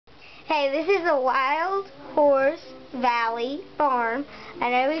Hey, this is a Wild Horse Valley farm. I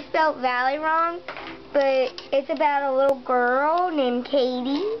know we spelled valley wrong, but it's about a little girl named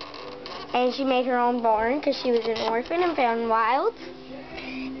Katie, and she made her own barn because she was an orphan and found wild.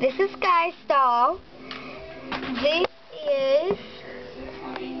 This is Sky Stall. This is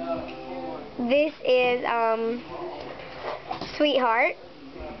Sweetheart.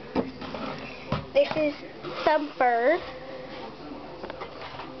 This is Thumper.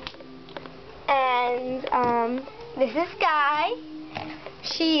 And this is Sky.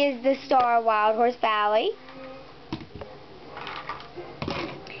 She is the star of Wild Horse Valley.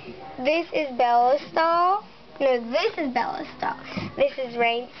 This is Bella's stall. No, this is Bella's stall. This is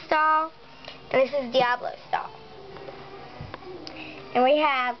Rain's stall. And this is Diablo's stall. And we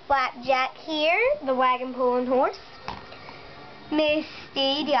have Flapjack here, the wagon pulling horse.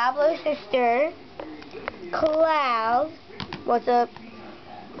 Misty, Diablo's sister. Cloud, what's up?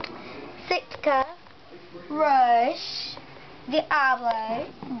 Sitka, Rush, Diablo,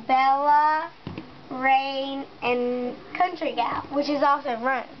 Bella, Rain, and Country Gal, which is also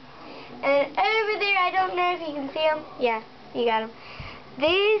Run. And over there, I don't know if you can see him. Yeah, you got him.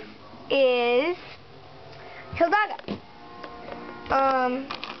 This is Hildaga.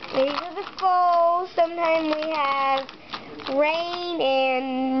 These are the foals. Sometimes we have Rain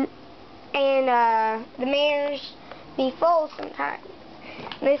and the mares be foals sometimes.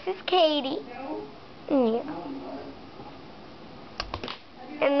 This is Katie. Yeah.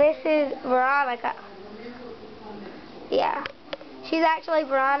 And this is Veronica. Yeah. She's actually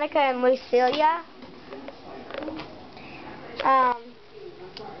Veronica and Lucilia.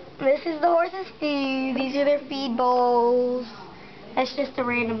 This is the horse's food. These are their feed bowls. That's just a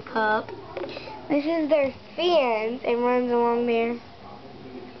random cup. This is their fence and runs along there.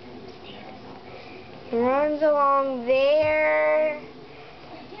 It runs along there.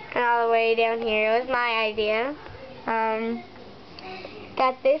 And all the way down here. It was my idea.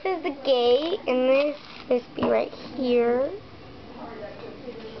 Got this as the gate, and this be right here.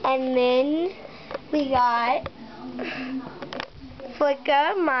 And then we got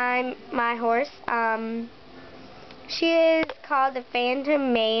Flicka, my horse. She is called the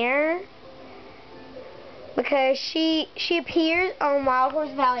Phantom Mare because she appears on Wild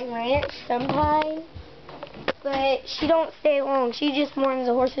Horse Valley Ranch sometimes. But she don't stay long. She just warns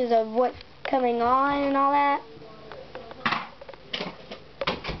the horses of what's coming on and all that.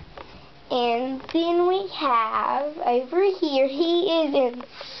 And then we have over here, he is in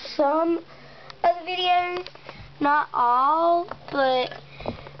some of the videos, not all, but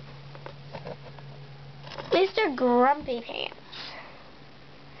Mr. Grumpy Pants.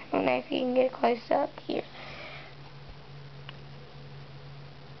 I don't know if you can get close up here.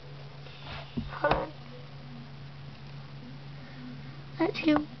 Hold on. That's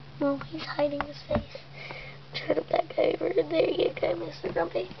him. Well, he's hiding his face. Turn it back over. There you go, Mr.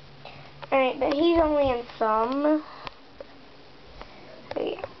 Grumpy. Alright, but he's only in some. So,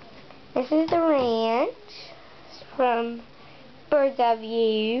 yeah. This is the ranch. It's from Bird's Eye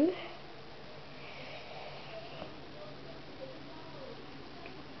View.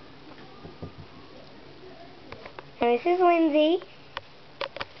 And this is Lindsay.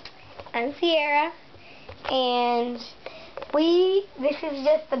 I'm Sierra. And this is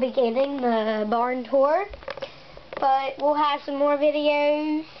just the beginning, the barn tour, but we'll have some more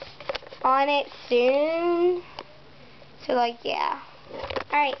videos on it soon, so like, yeah.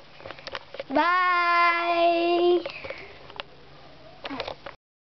 Alright, bye!